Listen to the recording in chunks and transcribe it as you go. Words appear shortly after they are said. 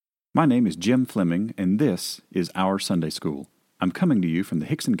My name is Jim Fleming, and this is Our Sunday School. I'm coming to you from the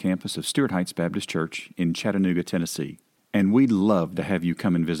Hickson campus of Stewart Heights Baptist Church in Chattanooga, Tennessee. And we'd love to have you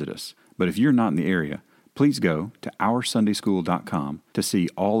come and visit us. But if you're not in the area, please go to OurSundaySchool.com to see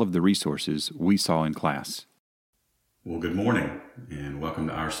all of the resources we saw in class. Well, good morning, and welcome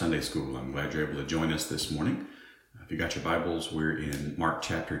to Our Sunday School. I'm glad you're able to join us this morning. If you got your Bibles, we're in Mark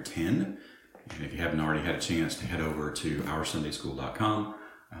chapter 10. And if you haven't already had a chance to head over to OurSundaySchool.com,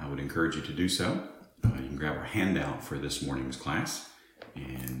 I would encourage you to do so. You can grab our handout for this morning's class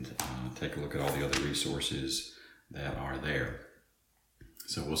and take a look at all the other resources that are there.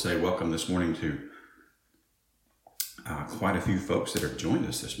 So we'll say welcome this morning to quite a few folks that have joined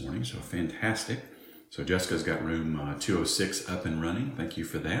us this morning, so fantastic. So Jessica's got room 206 up and running. Thank you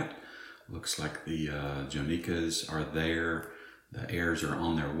for that. Looks like the Jonikas are there. The heirs are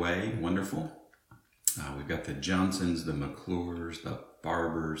on their way. Wonderful. We've got the Johnsons, the McClures, the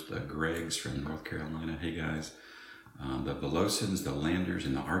Barbers, the Gregs from North Carolina. Hey guys. The Velosins, the Landers,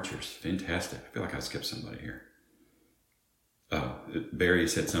 and the Archers. Fantastic. I feel like I skipped somebody here. Oh, Barry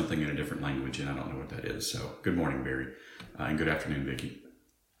said something in a different language, and I don't know what that is. So good morning, Barry. And good afternoon, Vicki.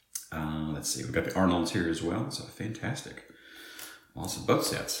 Let's see. We've got the Arnolds here as well. So fantastic. Awesome. Both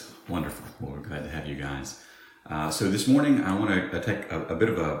sets. Wonderful. Well, we're glad to have you guys. So this morning, I want to take a bit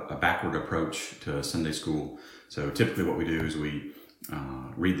of a backward approach to Sunday school. So typically what we do is we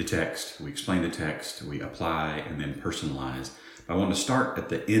read the text, we explain the text, we apply, and then personalize. I want to start at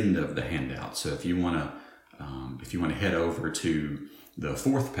the end of the handout. So if you want to head over to the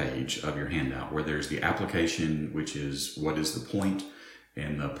fourth page of your handout, where there's the application, which is what is the point,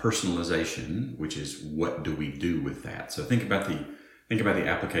 and the personalization, which is what do we do with that. So think about the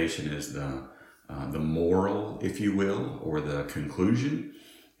application as the moral, if you will, or the conclusion.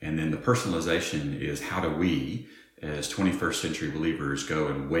 And then the personalization is how do we, as 21st century believers, go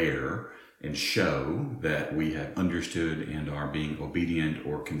and wear and show that we have understood and are being obedient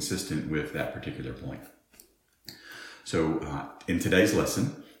or consistent with that particular point. So in today's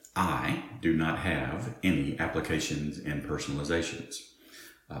lesson, I do not have any applications and personalizations.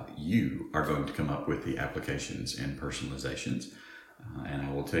 You are going to come up with the applications and personalizations. And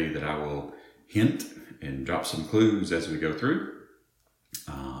I will tell you that I will hint and drop some clues as we go through.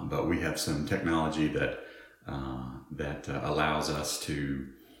 But we have some technology that allows us to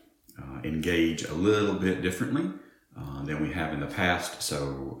engage a little bit differently than we have in the past.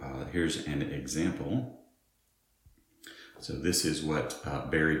 So here's an example. So this is what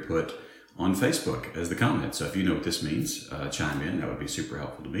Barry put on Facebook as the comment. So if you know what this means, chime in. That would be super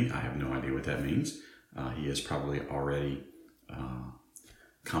helpful to me. I have no idea what that means. He has probably already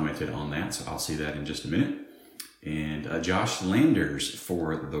commented on that, so I'll see that in just a minute. And Josh Landers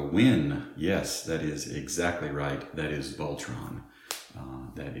for the win. Yes, that is exactly right. That is Voltron.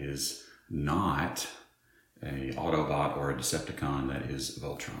 That is not a Autobot or a Decepticon. That is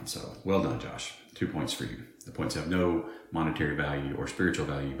Voltron. So well done, Josh. 2 points for you. The points have no monetary value or spiritual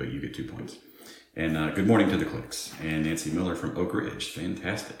value, but you get 2 points. And good morning to the Clicks. And Nancy Miller from Oak Ridge.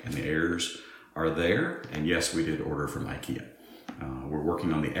 Fantastic. And the heirs are there. And yes, we did order from IKEA. We're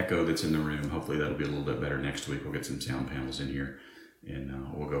working on the echo that's in the room. Hopefully that'll be a little bit better next week. We'll get some sound panels in here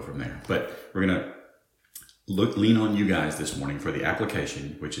and we'll go from there. But we're going to lean on you guys this morning for the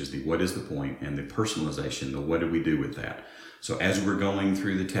application, which is the what is the point, and the personalization, the what do we do with that. So as we're going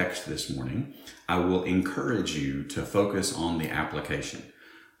through the text this morning, I will encourage you to focus on the application.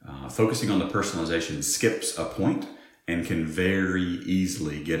 Focusing on the personalization skips a point and can very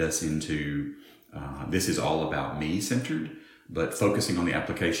easily get us into this is all about me centered. But focusing on the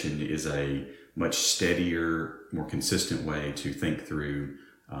application is a much steadier, more consistent way to think through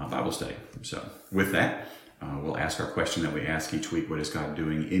Bible study. So with that, we'll ask our question that we ask each week. What is God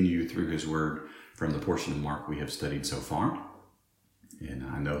doing in you through his word from the portion of Mark we have studied so far? And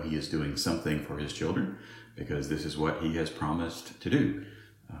I know he is doing something for his children because this is what he has promised to do.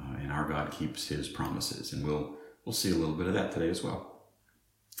 And our God keeps his promises. And we'll see a little bit of that today as well.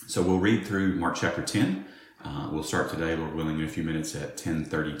 So we'll read through Mark chapter 10. We'll start today, Lord willing, in a few minutes at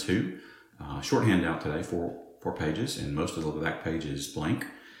 10:32. Short handout today, four pages, and most of the back page is blank.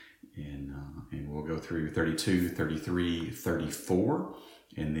 And we'll go through 32, 33, 34,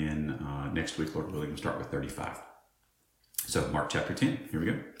 and then next week, Lord willing, we'll start with 35. So Mark chapter 10, here we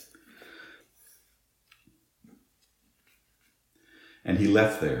go. And he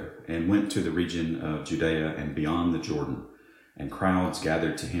left there and went to the region of Judea and beyond the Jordan, and crowds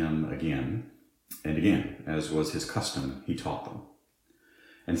gathered to him again. And again, as was his custom, he taught them.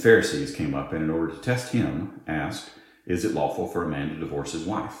 And Pharisees came up and in order to test him, asked, "Is it lawful for a man to divorce his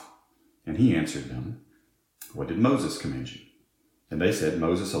wife?" And he answered them, "What did Moses command you?" And they said,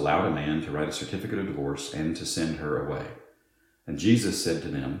 Moses allowed a man to write a certificate of divorce and to send her away. And Jesus said to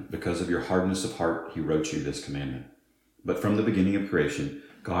them, because of your hardness of heart, he wrote you this commandment. But from the beginning of creation,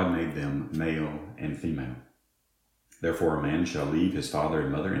 God made them male and female. Therefore a man shall leave his father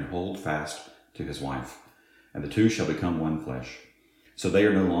and mother and hold fast to his wife, and the two shall become one flesh. So they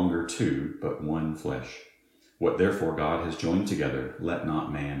are no longer two, but one flesh. What therefore God has joined together, let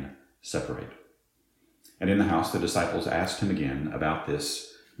not man separate. And in the house the disciples asked him again about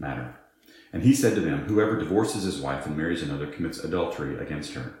this matter. And he said to them, whoever divorces his wife and marries another commits adultery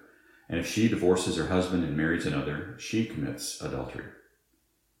against her. And if she divorces her husband and marries another, she commits adultery.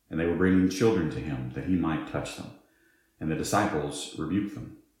 And they were bringing children to him that he might touch them. And the disciples rebuked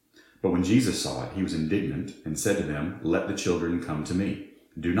them. But when Jesus saw it, he was indignant and said to them, let the children come to me.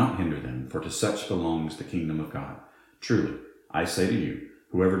 Do not hinder them, for to such belongs the kingdom of God. Truly, I say to you,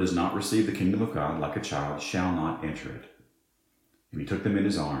 whoever does not receive the kingdom of God like a child shall not enter it. And he took them in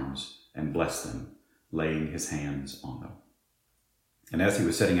his arms and blessed them, laying his hands on them. And as he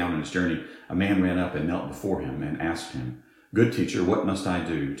was setting out on his journey, a man ran up and knelt before him and asked him, Good teacher, what must I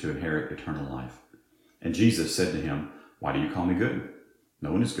do to inherit eternal life? And Jesus said to him, Why do you call me good?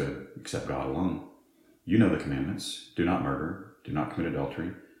 No one is good except God alone. You know the commandments. Do not murder. Do not commit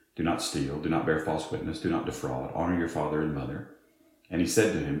adultery. Do not steal. Do not bear false witness. Do not defraud. Honor your father and mother. And he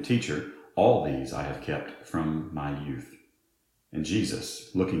said to him, Teacher, all these I have kept from my youth. And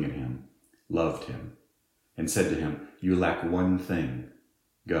Jesus, looking at him, loved him and said to him, You lack one thing.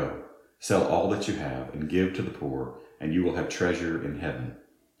 Go, sell all that you have and give to the poor, and you will have treasure in heaven.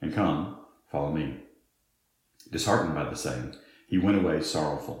 And come, follow me. Disheartened by the saying, he went away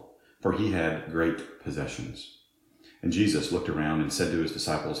sorrowful, for he had great possessions. And Jesus looked around and said to his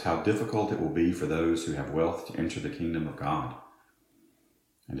disciples, How difficult it will be for those who have wealth to enter the kingdom of God.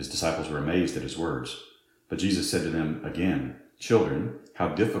 And his disciples were amazed at his words. But Jesus said to them again, Children, how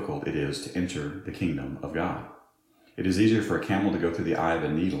difficult it is to enter the kingdom of God. It is easier for a camel to go through the eye of a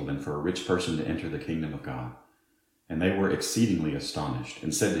needle than for a rich person to enter the kingdom of God. And they were exceedingly astonished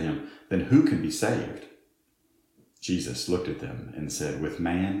and said to him, Then who can be saved? Jesus looked at them and said, With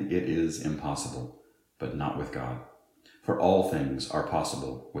man it is impossible, but not with God. For all things are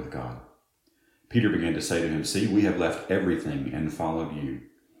possible with God. Peter began to say to him, See, we have left everything and followed you.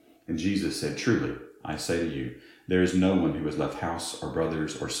 And Jesus said, Truly, I say to you, there is no one who has left house or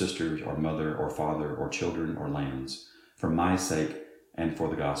brothers or sisters or mother or father or children or lands for my sake and for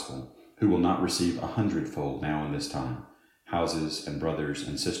the gospel, who will not receive 100-fold now in this time, houses and brothers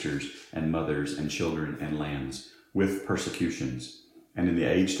and sisters and mothers and children and lands, with persecutions, and in the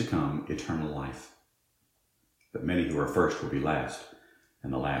age to come eternal life. But many who are first will be last,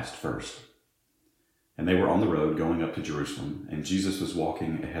 and the last first. And they were on the road going up to Jerusalem, and Jesus was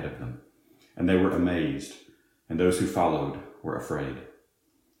walking ahead of them. And they were amazed, and those who followed were afraid.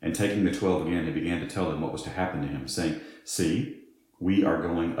 And taking the 12 again, he began to tell them what was to happen to him, saying, See, we are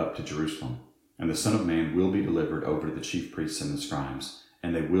going up to Jerusalem, and the Son of Man will be delivered over to the chief priests and the scribes,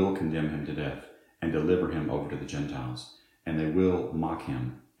 and they will condemn him to death, and deliver him over to the Gentiles. And they will mock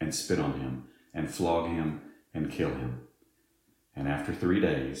him, and spit on him, and flog him, and kill him. And after 3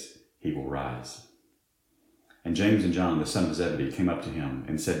 days he will rise. And James and John, the son of Zebedee, came up to him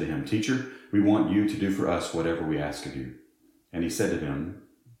and said to him, Teacher, we want you to do for us whatever we ask of you. And he said to them,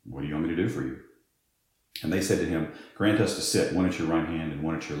 What do you want me to do for you? And they said to him, Grant us to sit, one at your right hand and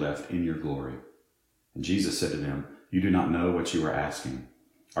one at your left, in your glory. And Jesus said to them, You do not know what you are asking.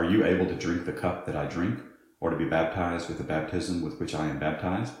 Are you able to drink the cup that I drink, or to be baptized with the baptism with which I am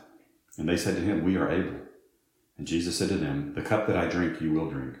baptized? And they said to him, We are able. And Jesus said to them, The cup that I drink you will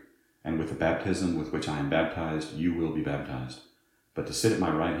drink, and with the baptism with which I am baptized you will be baptized. But to sit at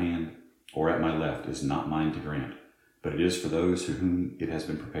my right hand or at my left is not mine to grant, but it is for those to whom it has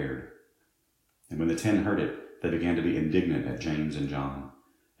been prepared. And when the 10 heard it, they began to be indignant at James and John.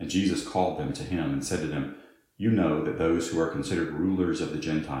 And Jesus called them to him and said to them, You know that those who are considered rulers of the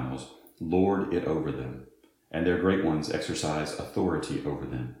Gentiles lord it over them, and their great ones exercise authority over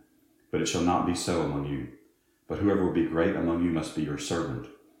them. But it shall not be so among you. But whoever would be great among you must be your servant,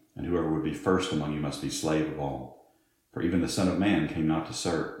 and whoever would be first among you must be slave of all. For even the Son of Man came not to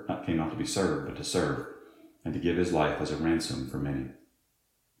be served, but to serve, and to give his life as a ransom for many.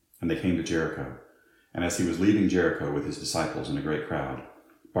 And they came to Jericho. And as he was leaving Jericho with his disciples and a great crowd,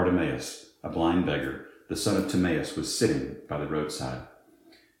 Bartimaeus, a blind beggar, the son of Timaeus, was sitting by the roadside.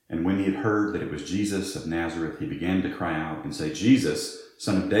 And when he had heard that it was Jesus of Nazareth, he began to cry out and say, Jesus,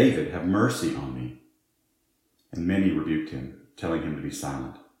 Son of David, have mercy on me. And many rebuked him, telling him to be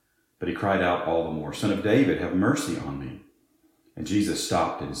silent. But he cried out all the more, Son of David, have mercy on me. And Jesus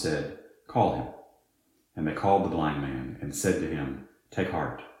stopped and said, Call him. And they called the blind man and said to him, "Take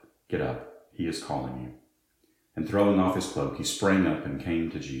heart, get up, he is calling you." And throwing off his cloak, he sprang up and came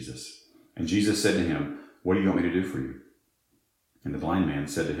to Jesus. And Jesus said to him, "What do you want me to do for you?" And the blind man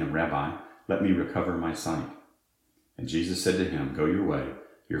said to him, "Rabbi, let me recover my sight." And Jesus said to him, "Go your way,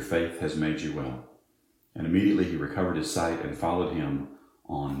 your faith has made you well." And immediately he recovered his sight and followed him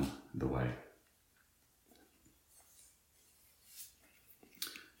on the way.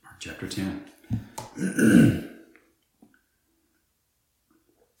 Mark chapter 10.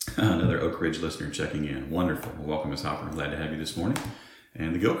 Another Oak Ridge listener checking in. Wonderful. Well, welcome, Ms. Hopper. I'm glad to have you this morning.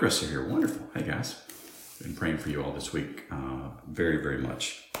 And the Gilchrists are here. Wonderful. Hey, guys. Been praying for you all this week very, very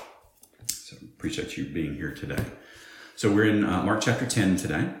much. So appreciate you being here today. So we're in Mark chapter 10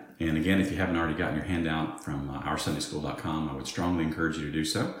 today. And again, if you haven't already gotten your handout from OurSundaySchool.com, I would strongly encourage you to do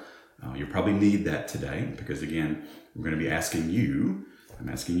so. You'll probably need that today because, again, we're going to be I'm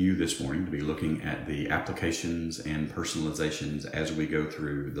asking you this morning to be looking at the applications and personalizations as we go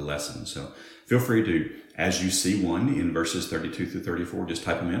through the lesson. So feel free to, as you see one in verses 32 through 34, just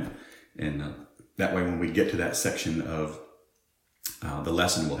type them in. And that way when we get to that section of the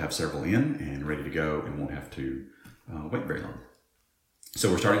lesson, we'll have several in and ready to go and won't have to wait very long. So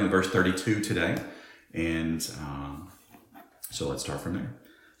we're starting with verse 32 today. And so let's start from there.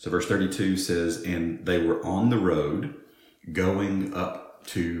 So verse 32 says, "And they were on the road going up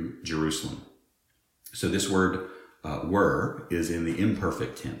to Jerusalem." So this word were is in the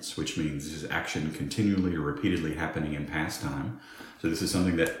imperfect tense, which means this is action continually or repeatedly happening in past time. So this is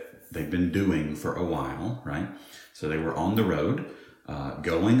something that they've been doing for a while, right? So they were on the road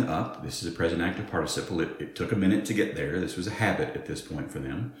going up. This is a present active participle. It took a minute to get there. This was a habit at this point for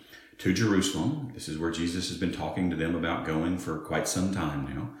them. To Jerusalem. This is where Jesus has been talking to them about going for quite some time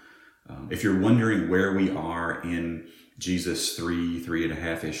now. If you're wondering where we are in Jesus'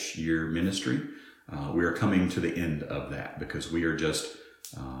 3.5-ish year ministry, we are coming to the end of that because we are just,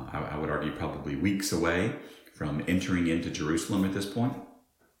 I would argue, probably weeks away from entering into Jerusalem at this point.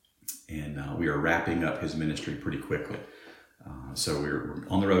 And we are wrapping up his ministry pretty quickly. So we're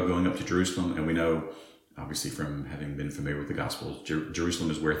on the road going up to Jerusalem, and we know, obviously, from having been familiar with the Gospels, Jerusalem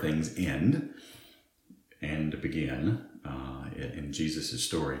is where things end and begin in Jesus'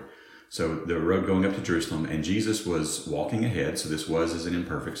 story. So the road going up to Jerusalem, and Jesus was walking ahead. So this was as an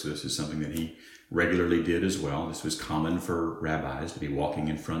imperfect. So this is something that he regularly did as well. This was common for rabbis to be walking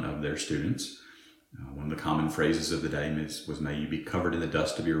in front of their students. One of the common phrases of the day was, "May you be covered in the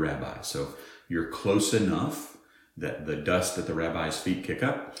dust of your rabbi." So you're close enough that the dust that the rabbi's feet kick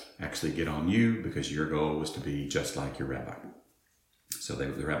up actually get on you because your goal was to be just like your rabbi. So the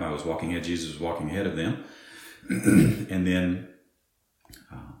rabbi was walking ahead. Jesus was walking ahead of them.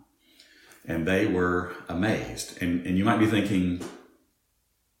 And they were amazed. And you might be thinking,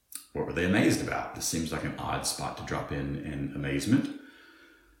 what were they amazed about? This seems like an odd spot to drop in amazement.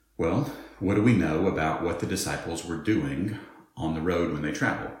 Well, what do we know about what the disciples were doing on the road when they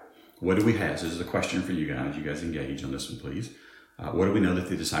traveled? What do we have? So this is a question for you guys. You guys engage on this one, please. What do we know that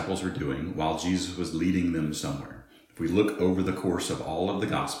the disciples were doing while Jesus was leading them somewhere? If we look over the course of all of the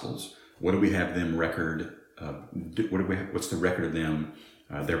Gospels, what do we have them record? What's the record of them?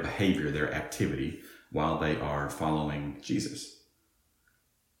 Their behavior, their activity while they are following Jesus.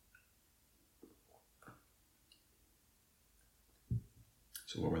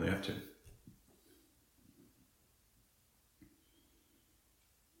 So what were they up to?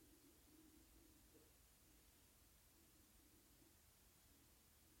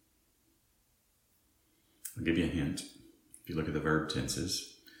 I'll give you a hint. If you look at the verb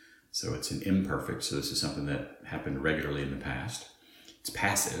tenses, so it's an imperfect, so this is something that happened regularly in the past. It's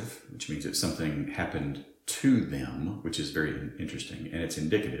passive, which means that something happened to them, which is very interesting, and it's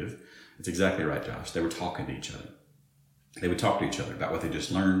indicative. It's exactly right, Josh. They were talking to each other. They would talk to each other about what they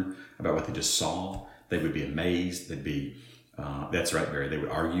just learned, about what they just saw. They would be amazed. They'd be, that's right, Barry. They would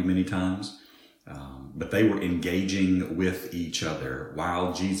argue many times, but they were engaging with each other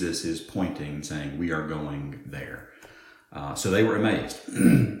while Jesus is pointing, saying, "We are going there." So they were amazed,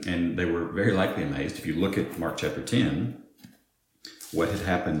 and they were very likely amazed. If you look at Mark chapter 10, what had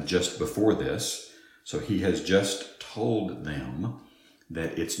happened just before this, so he has just told them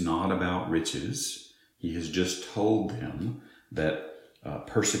that it's not about riches. He has just told them that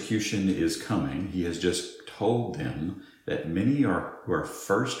persecution is coming. He has just told them that many who are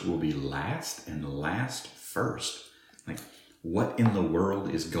first will be last and last first. Like, what in the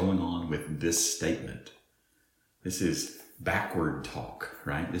world is going on with this statement? This is backward talk,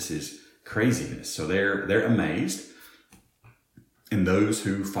 right? This is craziness. So they're amazed. And those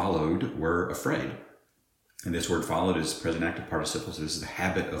who followed were afraid. And this word followed is present active participle. So this is the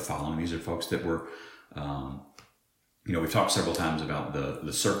habit of following. These are folks that were We've talked several times about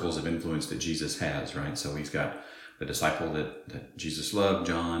the circles of influence that Jesus has, right? So he's got the disciple that Jesus loved,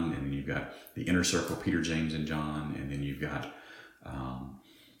 John, and then you've got the inner circle, Peter, James, and John, and then you've got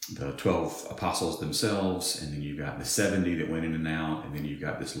the 12 apostles themselves, and then you've got the 70 that went in and out, and then you've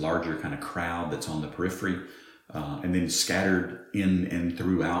got this larger kind of crowd that's on the periphery, and then scattered in and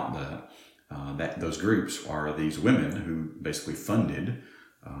throughout those groups are these women who basically funded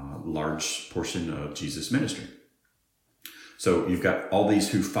a large portion of Jesus' ministry. So you've got all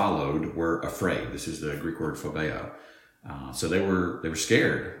these who followed were afraid. This is the Greek word phobeo. So they were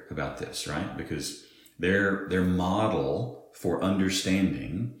scared about this, right? Because their model for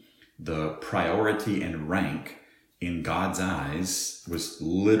understanding the priority and rank in God's eyes was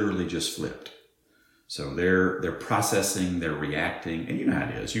literally just flipped. So they're processing, they're reacting, and you know how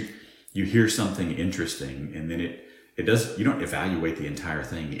it is. You hear something interesting, and then you don't evaluate the entire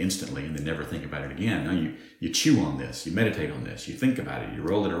thing instantly and then never think about it again. No, you chew on this, you meditate on this, you think about it, you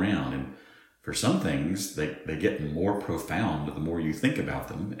roll it around. And for some things, they get more profound the more you think about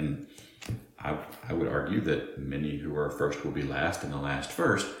them. And I would argue that many who are first will be last and the last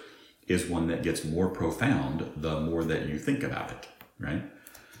first is one that gets more profound the more that you think about it, right?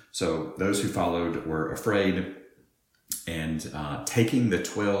 So those who followed were afraid and taking the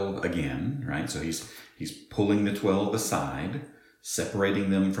 12 again, right? So he's pulling the 12 aside,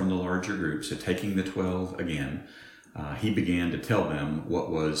 separating them from the larger group. So taking the 12 again, he began to tell them what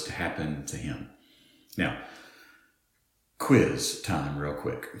was to happen to him. Now, quiz time real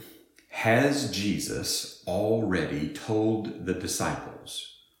quick. Has Jesus already told the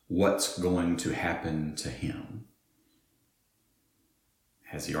disciples what's going to happen to him?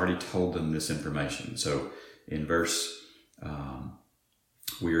 Has he already told them this information? So in verse,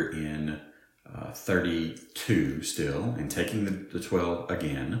 we're in 32 still, and taking the 12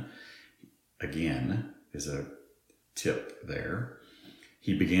 again is a tip there.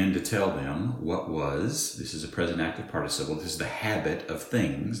 He began to tell them what was, this is a present active participle, this is the habit of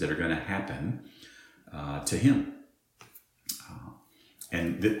things that are going to happen to him.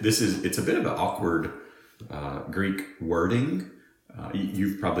 And it's a bit of an awkward Greek wording.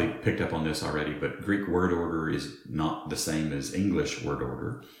 You've probably picked up on this already, but Greek word order is not the same as English word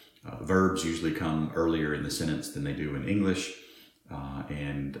order. Verbs usually come earlier in the sentence than they do in English,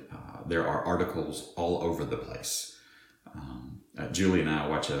 and there are articles all over the place. Julie and I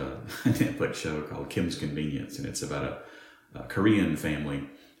watch a Netflix show called Kim's Convenience, and it's about a Korean family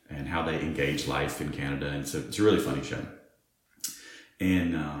and how they engage life in Canada, and so it's a really funny show.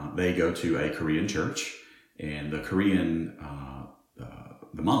 And they go to a Korean church, and the Korean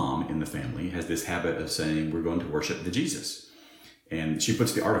the mom in the family has this habit of saying, we're going to worship the Jesus. And she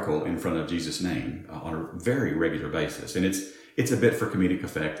puts the article in front of Jesus' name on a very regular basis. And it's a bit for comedic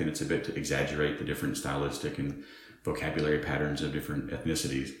effect, and it's a bit to exaggerate the different stylistic and vocabulary patterns of different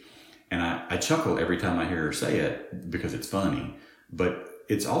ethnicities. And I chuckle every time I hear her say it because it's funny, but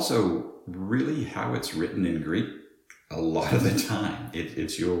it's also really how it's written in Greek a lot of the time.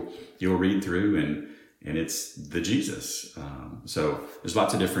 It's you'll read through and it's the Jesus. So there's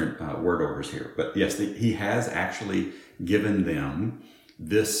lots of different word orders here. But yes, he has actually given them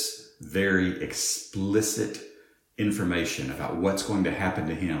this very explicit information about what's going to happen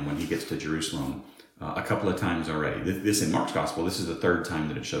to him when he gets to Jerusalem a couple of times already. This in Mark's gospel, this is the third time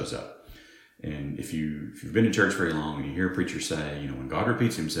that it shows up. And if you've been in church very long and you hear a preacher say, when God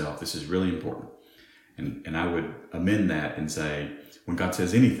repeats himself, this is really important. And I would amend that and say, when God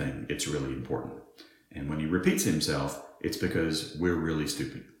says anything, it's really important. And when he repeats himself, it's because we're really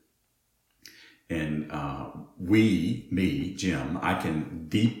stupid. And me, Jim, I can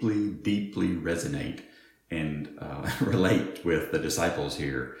deeply, deeply resonate and relate with the disciples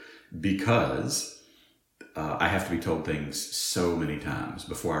here because I have to be told things so many times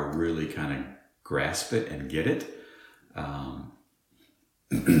before I really kind of grasp it and get it.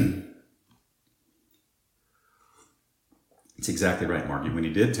 It's exactly right, Mark. When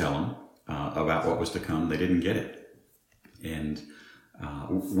he did tell them about what was to come, they didn't get it. And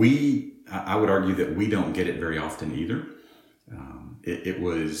I would argue that we don't get it very often either. It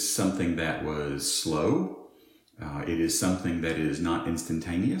was something that was slow. It is something that is not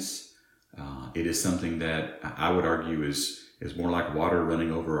instantaneous. It is something that I would argue is more like water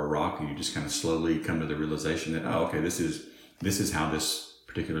running over a rock, and you just kind of slowly come to the realization that, okay, this is how this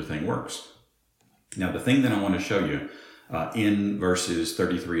particular thing works. Now, the thing that I want to show you in verses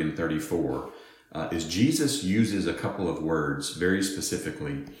 33 and 34 is Jesus uses a couple of words very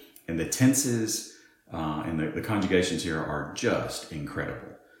specifically, and the tenses and the conjugations here are just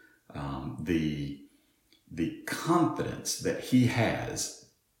incredible. The confidence that he has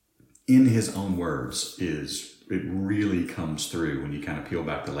in his own words, it really comes through when you kind of peel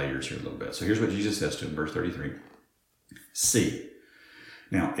back the layers here a little bit. So here's what Jesus says to him, verse 33. See.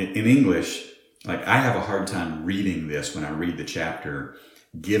 Now, in English, like I have a hard time reading this when I read the chapter,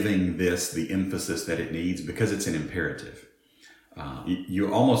 giving this the emphasis that it needs because it's an imperative.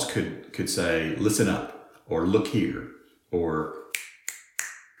 You almost could say, listen up, or look here, or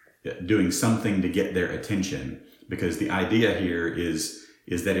doing something to get their attention, because the idea here is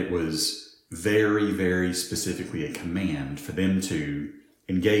that it was very, very specifically a command for them to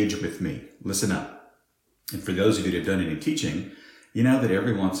engage with me. Listen up. And for those of you that have done any teaching, you know that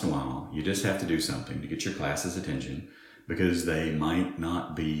every once in a while, you just have to do something to get your class's attention because they might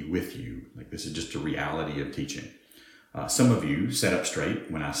not be with you. Like this is just a reality of teaching. Some of you sat up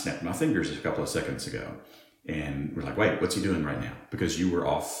straight when I snapped my fingers a couple of seconds ago and were like, wait, what's he doing right now? Because you were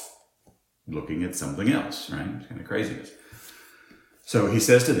off looking at something else, right? It's kind of craziness. So he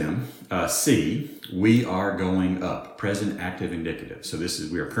says to them, see, we are going up, present, active, indicative. So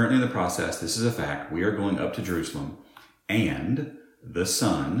we are currently in the process. This is a fact. We are going up to Jerusalem, and the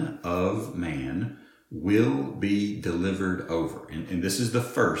Son of Man will be delivered over. And this is the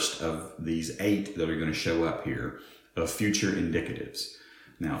first of these 8 that are going to show up here of future indicatives.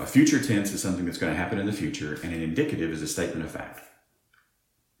 Now, a future tense is something that's going to happen in the future, and an indicative is a statement of fact.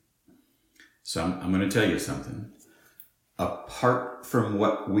 So I'm going to tell you something. Apart from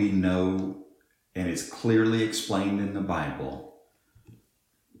what we know and is clearly explained in the Bible,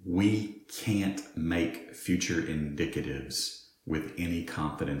 we can't make future indicatives with any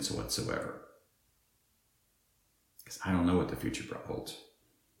confidence whatsoever. Because I don't know what the future holds.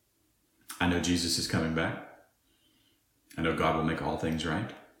 I know Jesus is coming back. I know God will make all things right.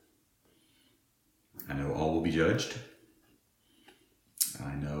 I know all will be judged.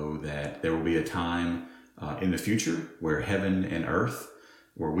 I know that there will be a time in the future where heaven and earth,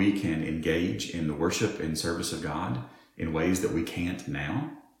 where we can engage in the worship and service of God in ways that we can't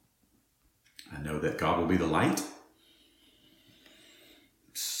now. I know that God will be the light.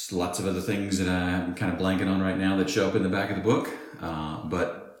 Lots of other things that I'm kind of blanking on right now that show up in the back of the book.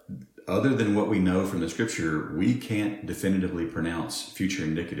 But other than what we know from the scripture, we can't definitively pronounce future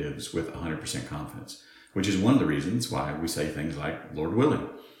indicatives with 100% confidence, which is one of the reasons why we say things like, Lord willing.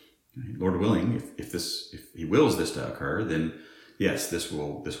 Lord willing, if he wills this to occur, then yes, this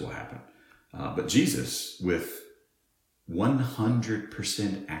will happen. But Jesus, with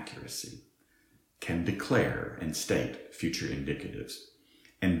 100% accuracy, can declare and state future indicatives.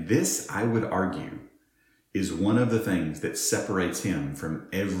 And this, I would argue, is one of the things that separates him from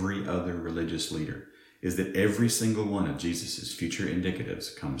every other religious leader, is that every single one of Jesus's future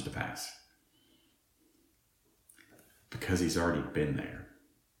indicatives comes to pass. Because he's already been there,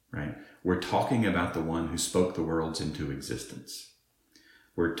 right? We're talking about the one who spoke the worlds into existence.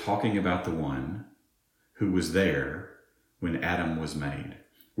 We're talking about the one who was there when Adam was made.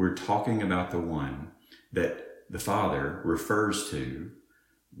 We're talking about the one that the Father refers to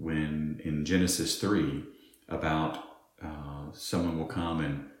when in Genesis 3 about someone will come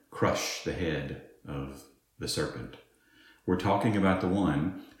and crush the head of the serpent. We're talking about the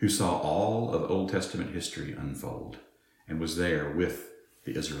one who saw all of Old Testament history unfold and was there with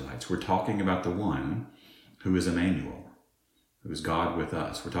the Israelites. We're talking about the one who is Emmanuel, who is God with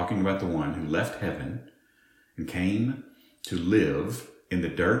us. We're talking about the one who left heaven and came to live in the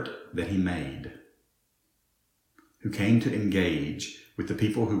dirt that he made, who came to engage with the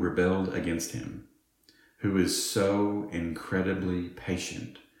people who rebelled against him, who is so incredibly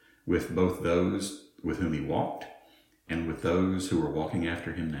patient with both those with whom he walked and with those who are walking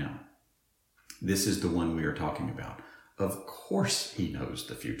after him now. This is the one we are talking about. Of course he knows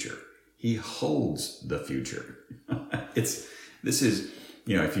the future. He holds the future. This is,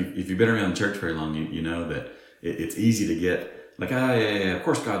 if you've been around church very long, you know that it's easy to get like, yeah, of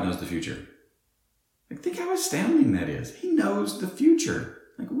course God knows the future. Like, think how astounding that is. He knows the future.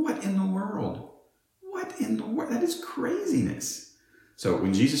 Like, what in the world? What in the world? That is craziness. So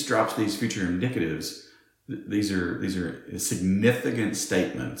when Jesus drops these future indicatives, these are significant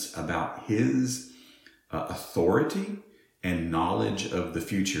statements about his authority and knowledge of the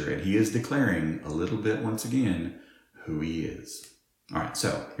future. And he is declaring a little bit, once again, who he is. All right,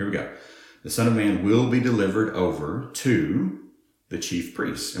 so here we go. The Son of Man will be delivered over to the chief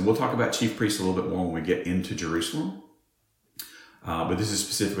priests. And we'll talk about chief priests a little bit more when we get into Jerusalem. But this is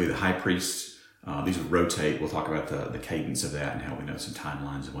specifically the high priests. These will rotate. We'll talk about the cadence of that and how we know some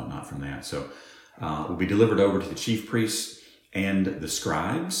timelines and whatnot from that. So will be delivered over to the chief priests and the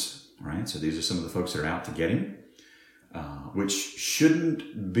scribes, right? So these are some of the folks that are out to get him, which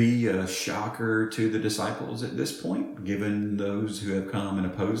shouldn't be a shocker to the disciples at this point, given those who have come and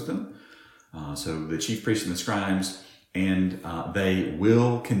opposed them. So the chief priests and the scribes, and they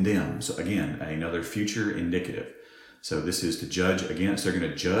will condemn. So again, another future indicative. So this is to judge against. They're going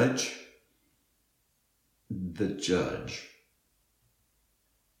to judge the judge.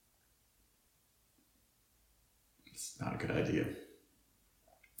 It's not a good idea.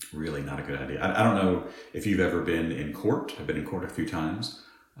 Really not a good idea. I don't know if you've ever been in court. I've been in court a few times.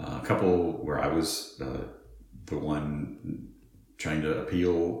 A couple where I was the one trying to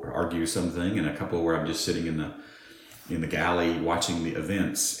appeal or argue something, and a couple where I'm just sitting in the galley watching the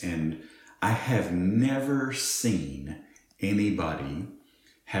events. And I have never seen anybody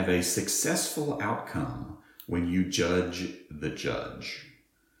have a successful outcome when you judge the judge.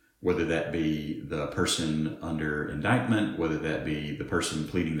 Whether that be the person under indictment, whether that be the person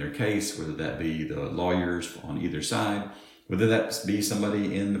pleading their case, whether that be the lawyers on either side, whether that be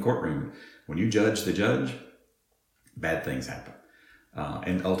somebody in the courtroom. When you judge the judge, bad things happen.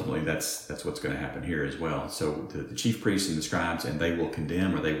 And ultimately, that's what's going to happen here as well. So the chief priests and the scribes, and they will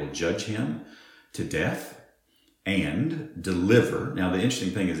condemn, or they will judge him to death and deliver. Now, the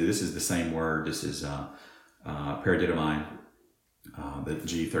interesting thing is that this is the same word. This is paradidomai, the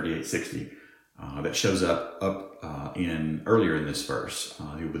G3860, that shows up in earlier in this verse.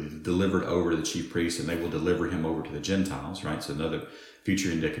 He will be delivered over to the chief priests, and they will deliver him over to the Gentiles, right? So another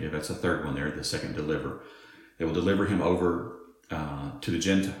future indicative. That's the third one there, the second deliver. They will deliver him over to the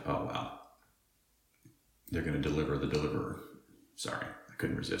Gentile. Oh, wow. They're going to deliver the deliverer. Sorry, I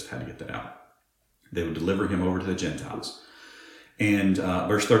couldn't resist. How to get that out. They will deliver him over to the Gentiles. And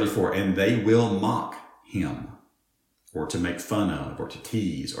verse 34, and they will mock him, or to make fun of, or to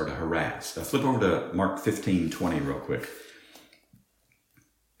tease, or to harass. Now flip over to Mark 15:20 real quick.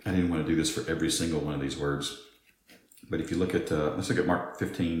 I didn't want to do this for every single one of these words. But if you look at, let's look at Mark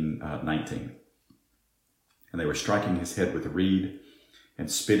 15:19. And they were striking his head with a reed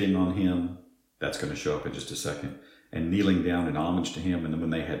and spitting on him. That's going to show up in just a second. And kneeling down in homage to him. And then when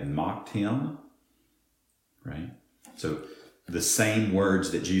they had mocked him, right? So the same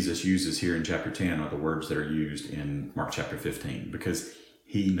words that Jesus uses here in chapter 10 are the words that are used in Mark chapter 15, because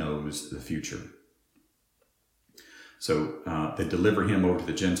he knows the future. So they deliver him over to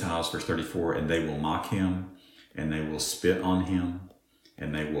the Gentiles, verse 34, and they will mock him, and they will spit on him,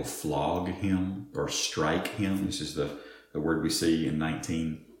 and they will flog him or strike him. This is the word we see in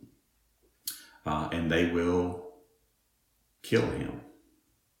 19. And they will kill him.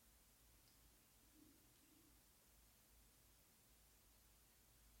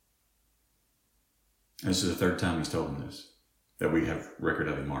 This is the third time he's told them this, that we have record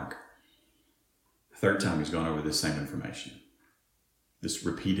of in Mark. The third time he's gone over this same information, this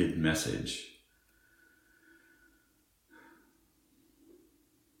repeated message.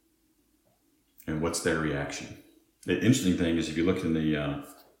 And what's their reaction? The interesting thing is, if you look in the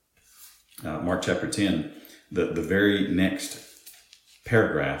Mark chapter 10, the very next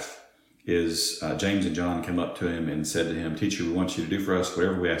paragraph is James and John come up to him and said to him, "Teacher, we want you to do for us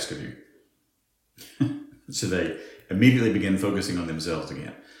whatever we ask of you." So they immediately begin focusing on themselves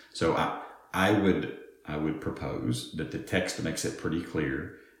again. So I would propose that the text makes it pretty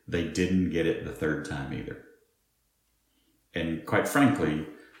clear they didn't get it the third time either. And quite frankly,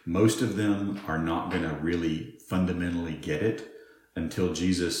 most of them are not going to really fundamentally get it until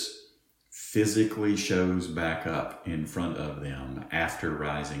Jesus physically shows back up in front of them after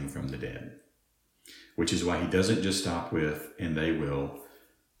rising from the dead. Which is why he doesn't just stop with, and they will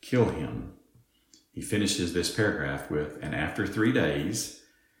kill him. He finishes this paragraph with, and after 3 days,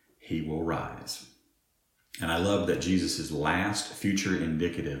 he will rise. And I love that Jesus' last future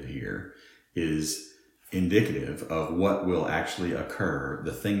indicative here is indicative of what will actually occur,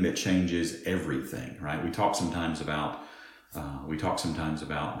 the thing that changes everything, right? We talk sometimes about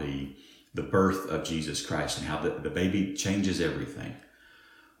the birth of Jesus Christ and how the baby changes everything.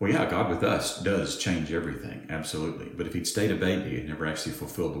 Well, yeah, God with us does change everything, absolutely. But if he'd stayed a baby and never actually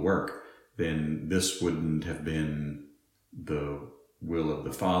fulfilled the work, then this wouldn't have been the will of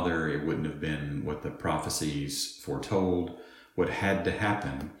the Father. It wouldn't have been what the prophecies foretold. What had to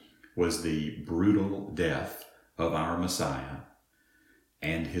happen was the brutal death of our Messiah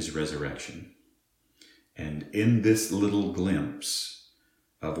and his resurrection. And in this little glimpse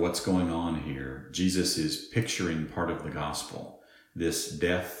of what's going on here, Jesus is picturing part of the gospel, this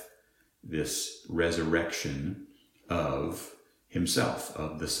death, this resurrection of himself,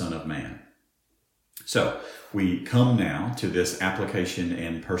 of the Son of Man. So we come now to this application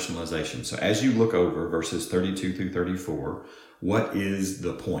and personalization. So as you look over verses 32 through 34, what is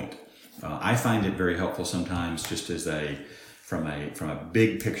the point? I find it very helpful sometimes just as from a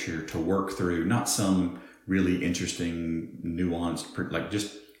big picture to work through, not some really interesting nuanced, like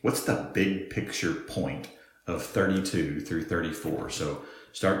just what's the big picture point of 32 through 34? So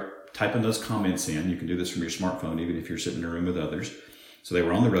start typing those comments in. You can do this from your smartphone, even if you're sitting in a room with others. So they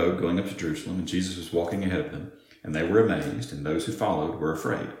were on the road going up to Jerusalem, and Jesus was walking ahead of them, and they were amazed, and those who followed were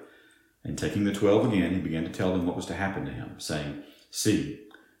afraid. And taking the 12 again, he began to tell them what was to happen to him, saying, "See,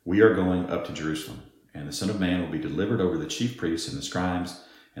 we are going up to Jerusalem, and the Son of Man will be delivered over to the chief priests and the scribes,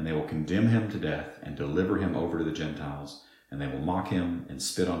 and they will condemn him to death and deliver him over to the Gentiles, and they will mock him and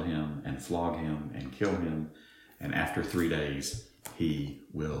spit on him and flog him and kill him, and after 3 days he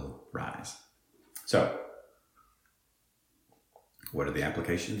will rise." So, what are the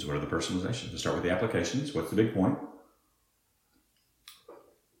applications? What are the personalizations? Let's start with the applications. What's the big point?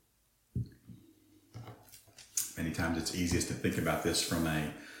 Many times it's easiest to think about this from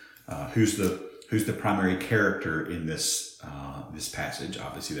a who's the primary character in this passage.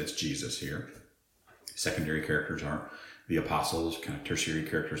 Obviously, that's Jesus here. Secondary characters are the apostles. Kind of tertiary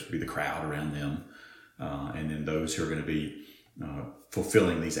characters would be the crowd around them, and then those who are going to be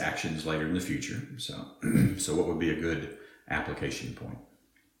fulfilling these actions later in the future. So what would be a good application point?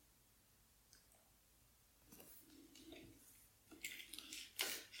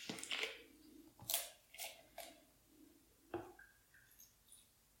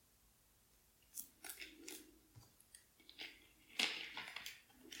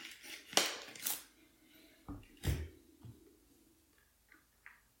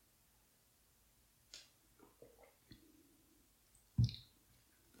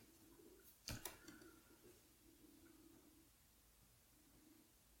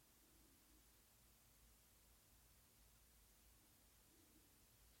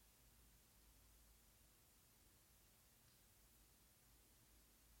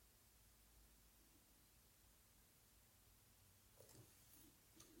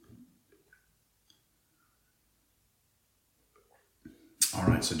 All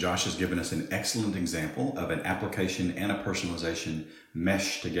right, so Josh has given us an excellent example of an application and a personalization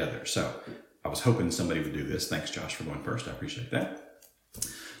mesh together. So I was hoping somebody would do this. Thanks, Josh, for going first. I appreciate that.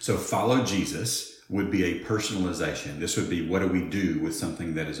 So follow Jesus would be a personalization. This would be, what do we do with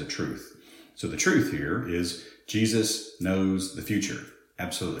something that is a truth? So the truth here is Jesus knows the future.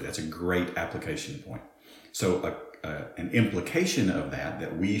 Absolutely. That's a great application point. So an implication of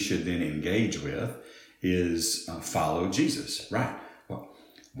that we should then engage with is follow Jesus, right?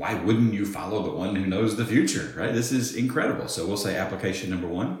 Why wouldn't you follow the one who knows the future, right? This is incredible. So we'll say application number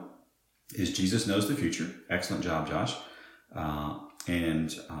one is Jesus knows the future. Excellent job, Josh. And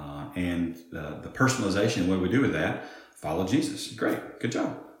the personalization, what do we do with that? Follow Jesus. Great. Good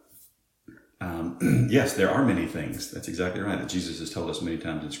job. Yes, there are many things. That's exactly right. That Jesus has told us many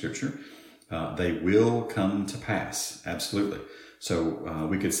times in Scripture. They will come to pass. Absolutely. So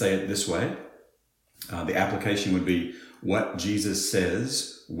we could say it this way. The application would be, what Jesus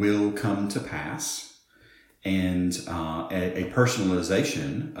says will come to pass. And a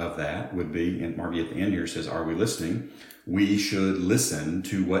personalization of that would be, and Margie at the end here says, are we listening? We should listen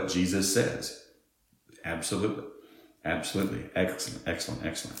to what Jesus says. Absolutely. Absolutely.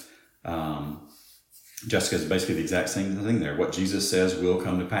 Excellent. Jessica's basically the exact same thing there. What Jesus says will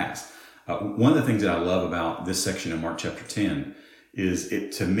come to pass. One of the things that I love about this section of Mark chapter 10 is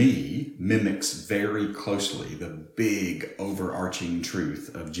it, to me, mimics very closely the big overarching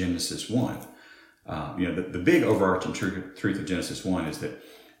truth of Genesis 1. The big overarching truth of Genesis 1 is that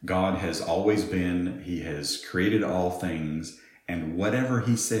God has always been, He has created all things, and whatever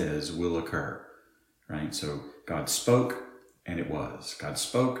He says will occur, right? So God spoke, and it was. God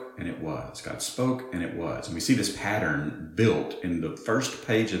spoke, and it was. God spoke, and it was. And we see this pattern built in the first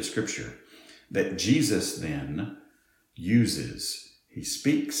page of Scripture that Jesus then uses. He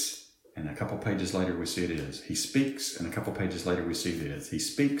speaks, and a couple pages later we see it is. He speaks, and a couple pages later we see it is. He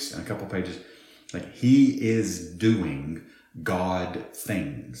speaks, and a couple pages, like He is doing God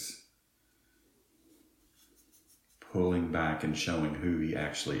things, pulling back and showing who He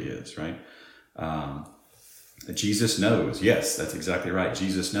actually is, right? Jesus knows. Yes, that's exactly right.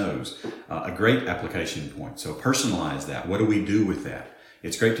 Jesus knows. A great application point. So personalize that. What do we do with that?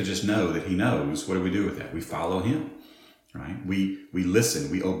 It's great to just know that He knows. What do we do with that? We follow Him, right? We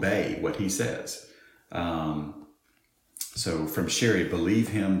listen. We obey what He says. So from Sherry, believe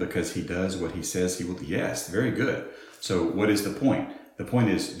Him because He does what He says He will. Yes, very good. So what is the point? The point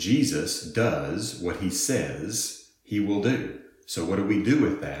is Jesus does what He says He will do. So what do we do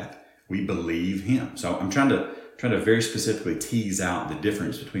with that? We believe Him. So I'm trying to very specifically tease out the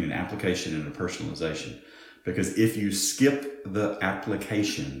difference between an application and a personalization. Because if you skip the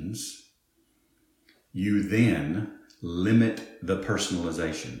applications, you then limit the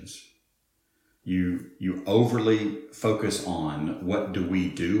personalizations. you overly focus on what do we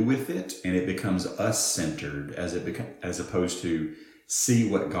do with it, and it becomes us-centered as opposed to see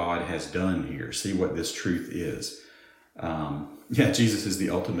what God has done here, see what this truth is. Jesus is the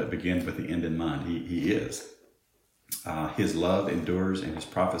ultimate, begins with the end in mind. He is. His love endures and his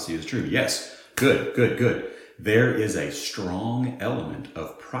prophecy is true. Yes, good. There is a strong element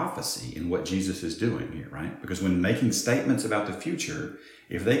of prophecy in what Jesus is doing here, right? Because when making statements about the future,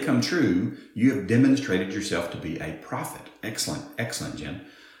 if they come true, you have demonstrated yourself to be a prophet. Excellent, Jen.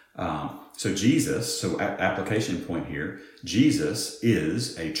 Application point here, Jesus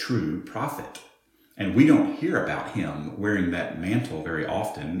is a true prophet. And we don't hear about him wearing that mantle very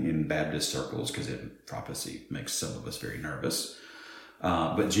often in Baptist circles because prophecy makes some of us very nervous.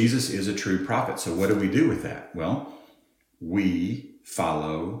 But Jesus is a true prophet. So what do we do with that? Well, we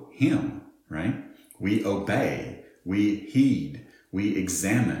follow him, right? We obey, we heed, we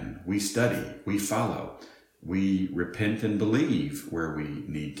examine, we study, we follow. We repent and believe where we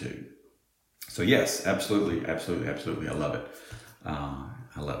need to. So yes, absolutely. I love it.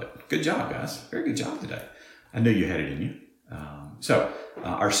 I love it. Good job, guys. Very good job today. I knew you had it in you.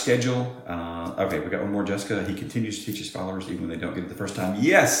 Our schedule. We got one more, Jessica. He continues to teach his followers even when they don't get it the first time.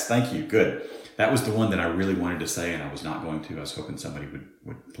 Yes, thank you. Good. That was the one that I really wanted to say, and I was not going to. I was hoping somebody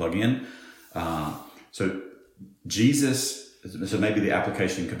would plug in. So maybe the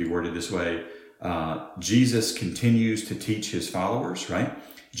application could be worded this way. Jesus continues to teach his followers, right?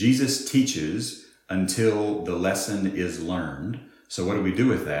 Jesus teaches until the lesson is learned. So what do we do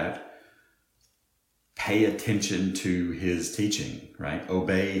with that? Pay attention to his teaching, right?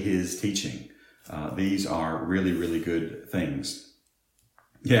 Obey his teaching. These are really, really good things.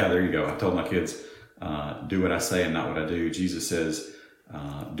 Yeah, there you go. I told my kids, do what I say and not what I do. Jesus says,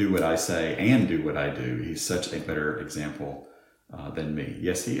 do what I say and do what I do. He's such a better example than me.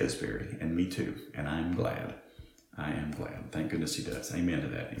 Yes, he is, Barry, and me too. And I'm glad. Thank goodness he does. Amen to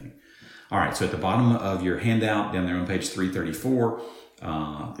that, Amy. All right, so at the bottom of your handout, down there on page 334,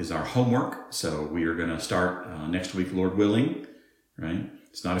 is our homework. So we are going to start next week, Lord willing, right?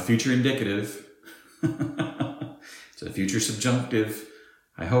 It's not a future indicative. It's a future subjunctive,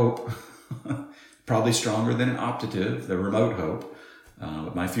 I hope. Probably stronger than an optative, the remote hope.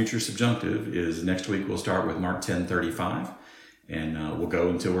 But my future subjunctive is next week we'll start with Mark 10:35, and we'll go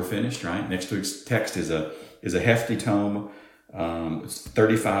until we're finished, right? Next week's text is a hefty tome. It's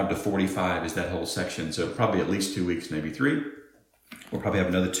 35 to 45 is that whole section. So probably at least 2 weeks, maybe 3. We'll probably have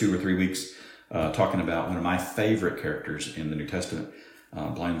another 2 or 3 weeks talking about one of my favorite characters in the New Testament,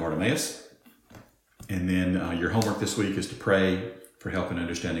 blind Bartimaeus. And then your homework this week is to pray for help in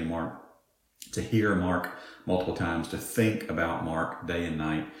understanding Mark, to hear Mark multiple times, to think about Mark day and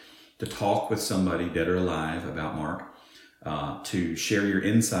night, to talk with somebody dead or alive about Mark, to share your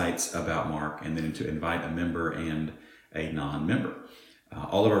insights about Mark, and then to invite a member and a non-member.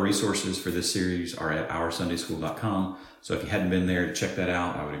 All of our resources for this series are at OurSundaySchool.com. So if you hadn't been there to check that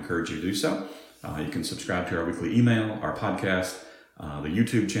out, I would encourage you to do so. You can subscribe to our weekly email, our podcast, the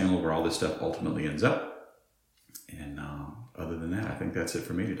YouTube channel where all this stuff ultimately ends up. And other than that, I think that's it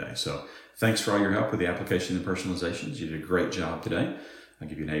for me today. So thanks for all your help with the application and personalizations. You did a great job today. I'll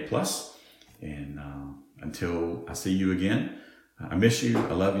give you an A+. And until I see you again, I miss you.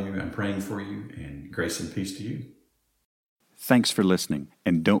 I love you. I'm praying for you. And grace and peace to you. Thanks for listening,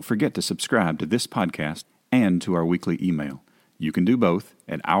 and don't forget to subscribe to this podcast and to our weekly email. You can do both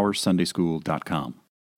at OurSundaySchool.com.